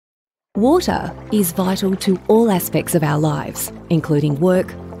Water is vital to all aspects of our lives, including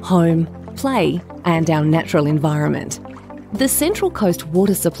work, home, play, and our natural environment. The Central Coast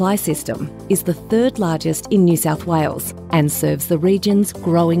Water Supply System is the third largest in New South Wales and serves the region's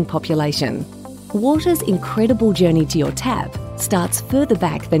growing population. Water's incredible journey to your tap starts further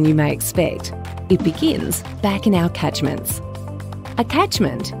back than you may expect. It begins back in our catchments. A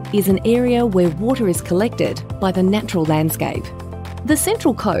catchment is an area where water is collected by the natural landscape. The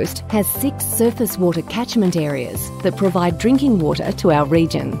Central Coast has 6 surface water catchment areas that provide drinking water to our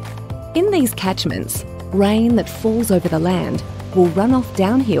region. In these catchments, rain that falls over the land will run off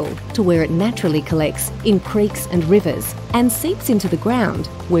downhill to where it naturally collects in creeks and rivers and seeps into the ground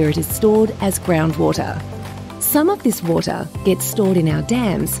where it is stored as groundwater. Some of this water gets stored in our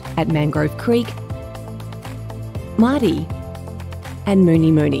dams at Mangrove Creek, Mardi and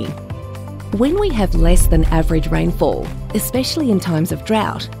Mooney Mooney. When we have less than average rainfall, especially in times of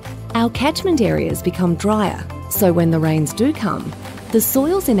drought, our catchment areas become drier, so when the rains do come, the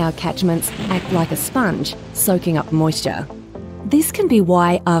soils in our catchments act like a sponge, soaking up moisture. This can be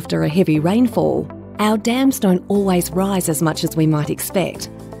why, after a heavy rainfall, our dams don't always rise as much as we might expect.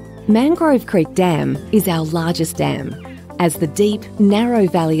 Mangrove Creek Dam is our largest dam, as the deep, narrow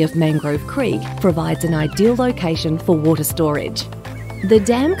valley of Mangrove Creek provides an ideal location for water storage. The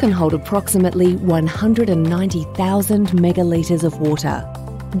dam can hold approximately 190,000 megalitres of water.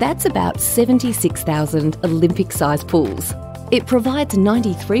 That's about 76,000 Olympic-sized pools. It provides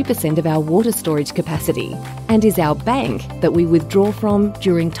 93% of our water storage capacity and is our bank that we withdraw from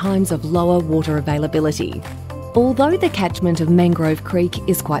during times of lower water availability. Although the catchment of Mangrove Creek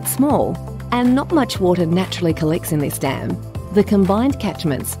is quite small and not much water naturally collects in this dam, the combined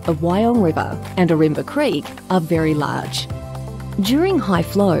catchments of Wyong River and Ourimbah Creek are very large. During high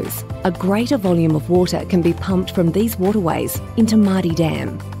flows, a greater volume of water can be pumped from these waterways into Mardi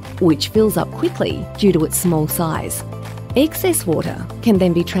Dam, which fills up quickly due to its small size. Excess water can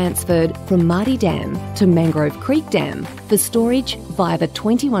then be transferred from Mardi Dam to Mangrove Creek Dam for storage via the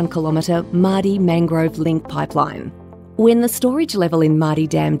 21-kilometre Mardi Mangrove Link pipeline. When the storage level in Mardi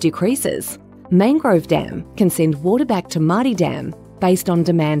Dam decreases, Mangrove Dam can send water back to Mardi Dam based on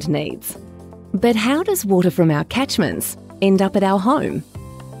demand needs. But how does water from our catchments end up at our home?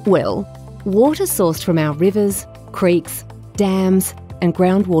 Well, water sourced from our rivers, creeks, dams and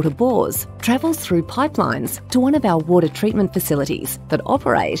groundwater bores travels through pipelines to one of our water treatment facilities that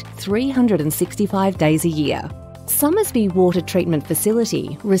operate 365 days a year. Summersby Water Treatment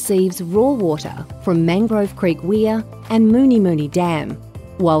Facility receives raw water from Mangrove Creek Weir and Mooney Mooney Dam,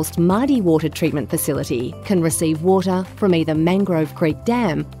 whilst Mardi Water Treatment Facility can receive water from either Mangrove Creek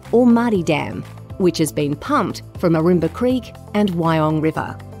Dam or Mardi Dam, which has been pumped from Ourimbah Creek and Wyong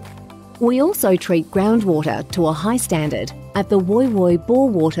River. We also treat groundwater to a high standard at the Woy Woy Bore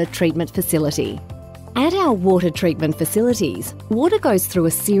Water Treatment Facility. At our water treatment facilities, water goes through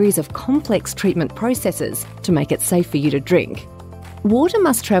a series of complex treatment processes to make it safe for you to drink. Water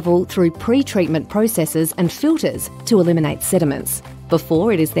must travel through pre-treatment processes and filters to eliminate sediments,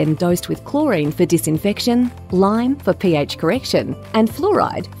 before it is then dosed with chlorine for disinfection, lime for pH correction, and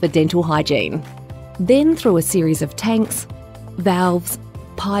fluoride for dental hygiene. Then through a series of tanks, valves,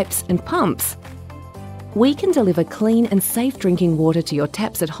 pipes and pumps, we can deliver clean and safe drinking water to your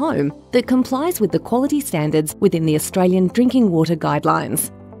taps at home that complies with the quality standards within the Australian Drinking Water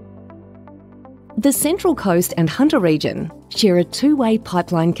Guidelines. The Central Coast and Hunter region share a 2-way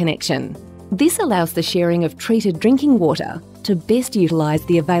pipeline connection. This allows the sharing of treated drinking water to best utilise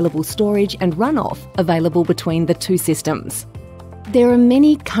the available storage and runoff available between the two systems. There are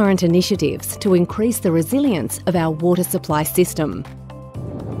many current initiatives to increase the resilience of our water supply system.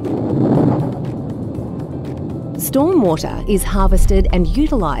 Stormwater is harvested and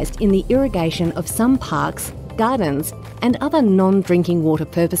utilised in the irrigation of some parks, gardens and other non-drinking water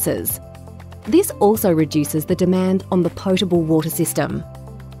purposes. This also reduces the demand on the potable water system.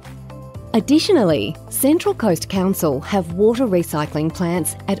 Additionally, Central Coast Council have water recycling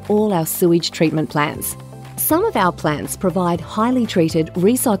plants at all our sewage treatment plants. Some of our plants provide highly treated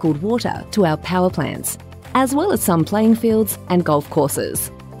recycled water to our power plants, as well as some playing fields and golf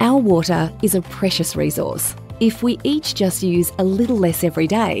courses. Our water is a precious resource. If we each just use a little less every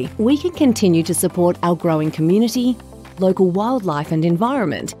day, we can continue to support our growing community, local wildlife and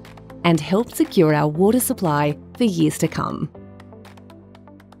environment, and help secure our water supply for years to come.